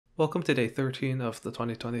Welcome to day 13 of the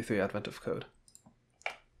 2023 Advent of Code.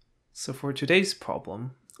 So for today's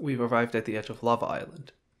problem, we've arrived at the edge of Lava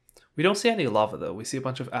Island. We don't see any lava though, we see a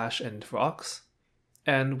bunch of ash and rocks,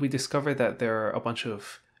 and we discover that there are a bunch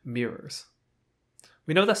of mirrors.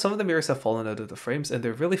 We know that some of the mirrors have fallen out of the frames and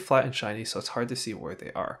they're really flat and shiny, so it's hard to see where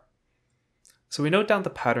they are. So we note down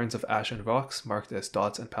the patterns of ash and rocks marked as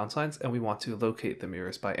dots and pound signs, and we want to locate the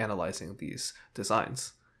mirrors by analyzing these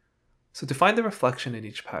designs. So to find the reflection in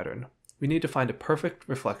each pattern, we need to find a perfect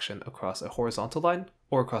reflection across a horizontal line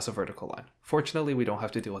or across a vertical line. Fortunately, we don't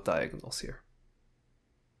have to deal with diagonals here.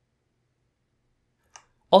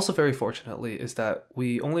 Also very fortunately is that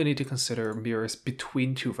we only need to consider mirrors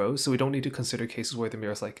between two rows, so we don't need to consider cases where the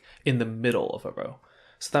mirror is like in the middle of a row.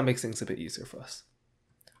 So that makes things a bit easier for us.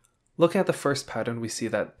 Looking at the first pattern, we see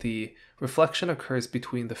that the reflection occurs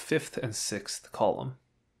between the 5th and 6th column.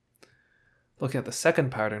 Looking at the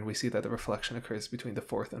second pattern, we see that the reflection occurs between the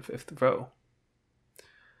 4th and 5th row.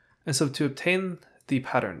 And so to obtain the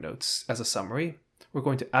pattern notes as a summary, we're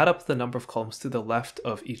going to add up the number of columns to the left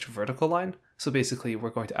of each vertical line. So basically,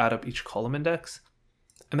 we're going to add up each column index,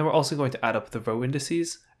 and then we're also going to add up the row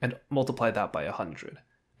indices and multiply that by 100.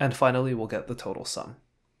 And finally, we'll get the total sum.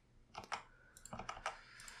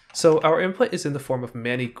 So our input is in the form of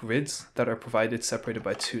many grids that are provided separated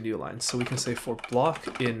by two new lines. So we can say for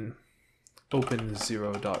block in open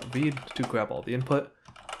 0.read to grab all the input,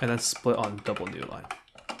 and then split on double new line.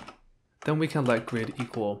 Then we can let grid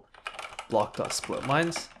equal block.split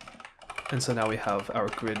lines, and so now we have our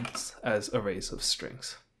grids as arrays of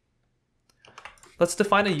strings. Let's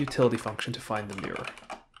define a utility function to find the mirror.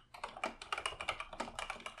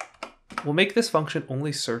 We'll make this function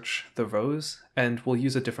only search the rows, and we'll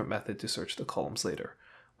use a different method to search the columns later.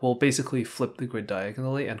 We'll basically flip the grid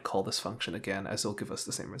diagonally and call this function again, as it'll give us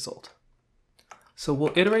the same result. So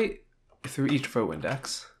we'll iterate through each row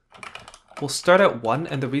index. We'll start at 1,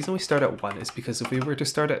 and the reason we start at 1 is because if we were to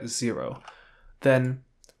start at 0, then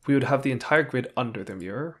we would have the entire grid under the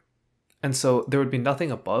mirror, and so there would be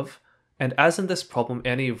nothing above, and as in this problem,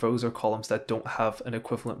 any rows or columns that don't have an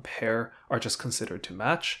equivalent pair are just considered to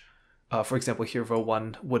match. For example, here row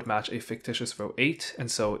 1 would match a fictitious row 8,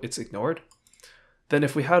 and so it's ignored. Then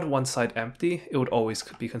if we had one side empty, it would always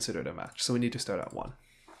be considered a match, so we need to start at 1.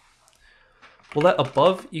 We'll let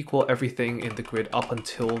above equal everything in the grid up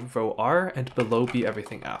until row R, and below be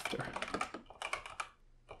everything after.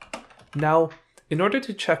 Now, in order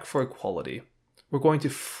to check for equality, we're going to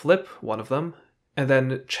flip one of them, and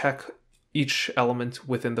then check each element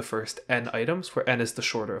within the first n items, where n is the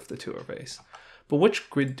shorter of the two arrays. But which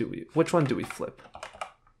one do we flip?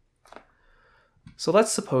 So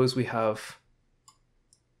let's suppose we have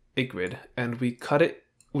a grid, and we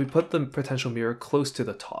put the potential mirror close to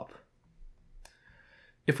the top.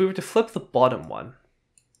 If we were to flip the bottom one,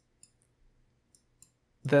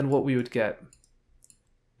 then what we would get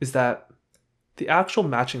is that the actual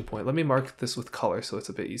matching point, let me mark this with color so it's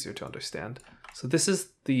a bit easier to understand. So this is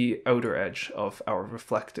the outer edge of our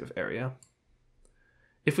reflective area.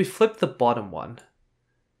 If we flip the bottom one,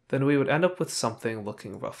 then we would end up with something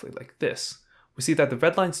looking roughly like this. We see that the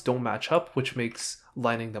red lines don't match up, which makes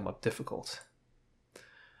lining them up difficult.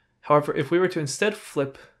 However, if we were to instead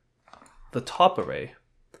flip the top array,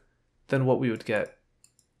 then what we would get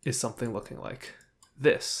is something looking like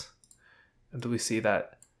this. And we see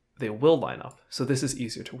that they will line up, so this is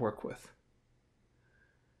easier to work with.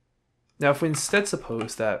 Now, if we instead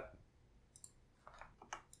suppose that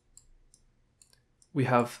we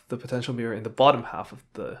have the potential mirror in the bottom half of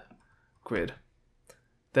the grid,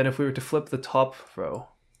 then if we were to flip the top row,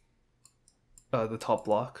 the top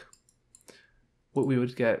block, what we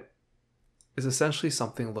would get is essentially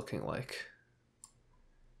something looking like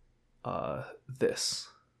this.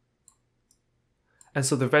 And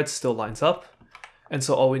so the red still lines up, and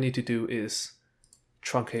so all we need to do is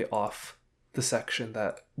truncate off the section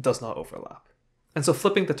that does not overlap. And so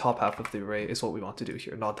flipping the top half of the array is what we want to do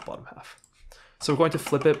here, not the bottom half. So we're going to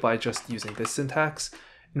flip it by just using this syntax.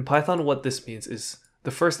 In Python, what this means is the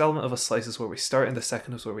first element of a slice is where we start and the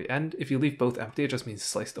second is where we end. If you leave both empty, it just means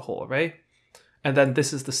slice the whole array. And then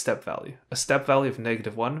this is the step value. A step value of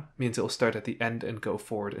 -1 means it will start at the end and go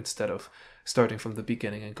forward instead of starting from the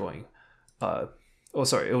beginning and going,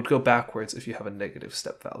 it would go backwards if you have a negative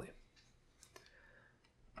step value.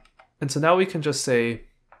 And so now we can just say,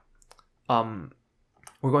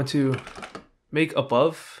 we're going to make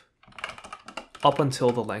above up until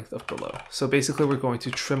the length of below. So basically we're going to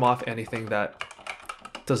trim off anything that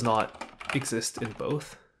does not exist in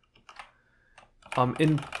both.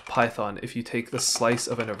 In Python, if you take the slice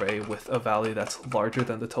of an array with a value that's larger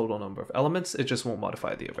than the total number of elements, it just won't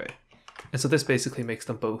modify the array. And so this basically makes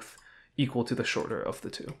them both equal to the shorter of the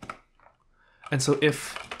two. And so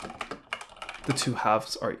if the two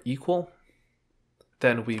halves are equal,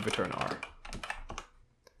 then we return R.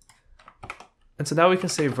 And so now we can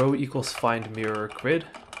say row equals find mirror grid,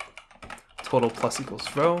 total plus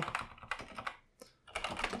equals row,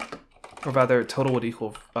 or rather total would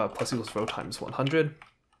equal plus equals row times 100.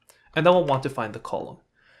 And then we'll want to find the column.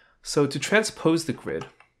 So to transpose the grid,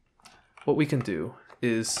 what we can do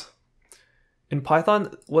is, in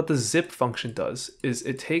Python, what the zip function does is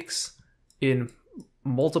it takes in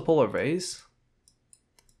multiple arrays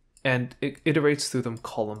and it iterates through them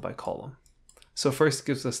column by column. So first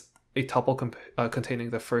gives us a tuple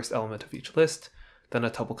containing the first element of each list, then a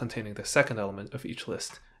tuple containing the second element of each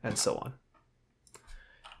list, and so on.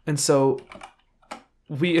 And so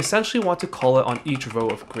we essentially want to call it on each row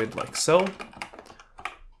of grid like so,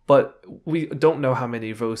 but we don't know how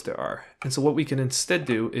many rows there are. And so what we can instead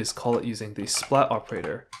do is call it using the splat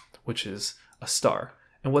operator, which is a star.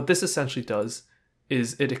 And what this essentially does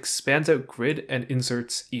is it expands out grid and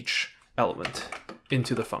inserts each element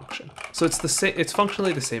into the function. So it's the same. It's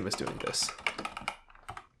functionally the same as doing this.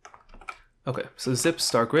 Okay, so zip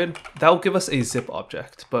star grid, that will give us a zip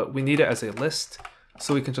object, but we need it as a list,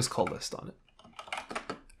 so we can just call list on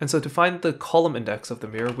it. And so to find the column index of the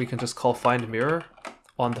mirror, we can just call find mirror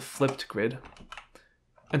on the flipped grid.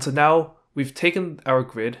 And so now we've taken our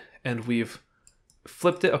grid and we've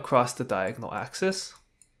flipped it across the diagonal axis.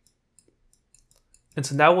 And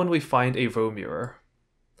so now when we find a row mirror,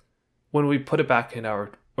 when we put it back in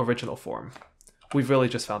our original form, we've really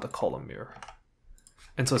just found a column mirror.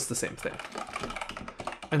 And so it's the same thing.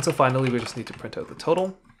 And so finally, we just need to print out the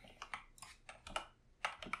total.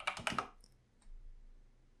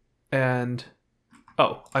 And,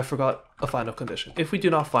 oh, I forgot a final condition. If we do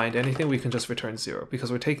not find anything, we can just return 0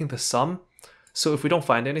 because we're taking the sum. So if we don't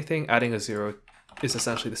find anything, adding a 0 is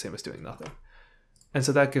essentially the same as doing nothing. And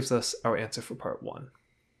so that gives us our answer for part 1.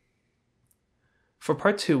 For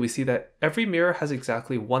part 2, we see that every mirror has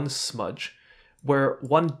exactly one smudge, where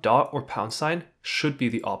one dot or pound sign should be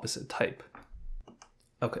the opposite type.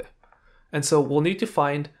 Okay, and so we'll need to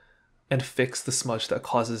find and fix the smudge that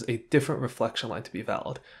causes a different reflection line to be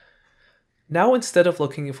valid. Now, instead of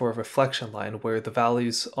looking for a reflection line where the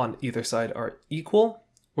values on either side are equal,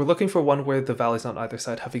 we're looking for one where the values on either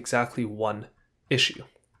side have exactly one issue.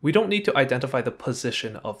 We don't need to identify the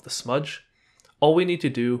position of the smudge. All we need to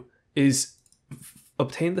do is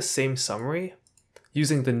obtain the same summary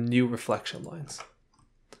using the new reflection lines.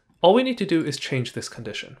 All we need to do is change this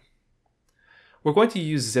condition. We're going to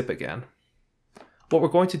use zip again. What we're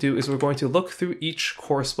going to do is we're going to look through each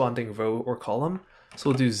corresponding row or column. So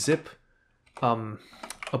we'll do zip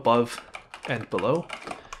above and below.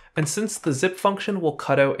 And since the zip function will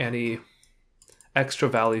cut out any extra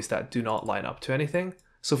values that do not line up to anything,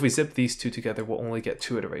 so if we zip these two together, we'll only get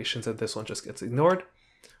 2 iterations and this one just gets ignored.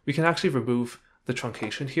 We can actually remove the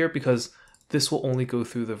truncation here because this will only go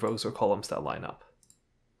through the rows or columns that line up.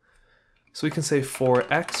 So we can say for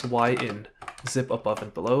x, y in zip above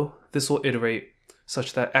and below, this will iterate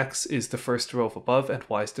such that x is the first row of above and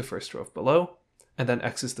y is the first row of below, and then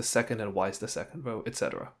x is the second and y is the second row,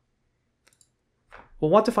 etc.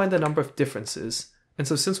 We'll want to find the number of differences, and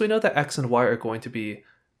so since we know that x and y are going to be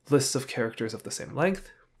lists of characters of the same length,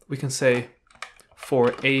 we can say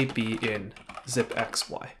for a, b in zip x,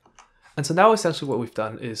 y. And so now essentially what we've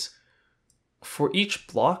done is for each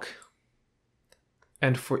block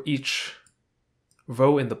and for each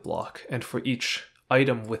row in the block and for each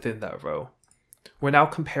item within that row, we're now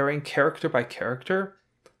comparing character by character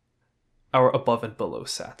our above and below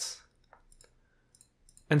sets.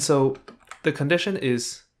 And so the condition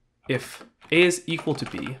is if a is equal to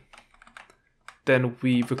b, then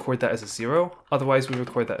we record that as a 0, otherwise we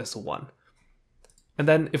record that as a 1. And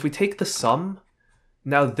then if we take the sum,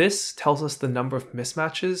 now this tells us the number of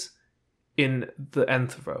mismatches in the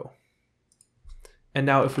nth row. And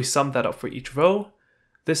now if we sum that up for each row,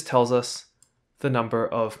 this tells us the number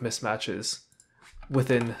of mismatches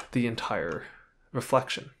within the entire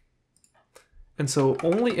reflection. And so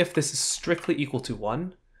only if this is strictly equal to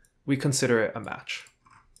 1, we consider it a match.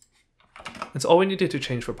 And so all we needed to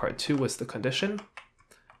change for part 2 was the condition.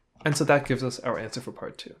 And so that gives us our answer for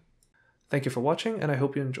part 2. Thank you for watching, and I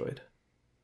hope you enjoyed.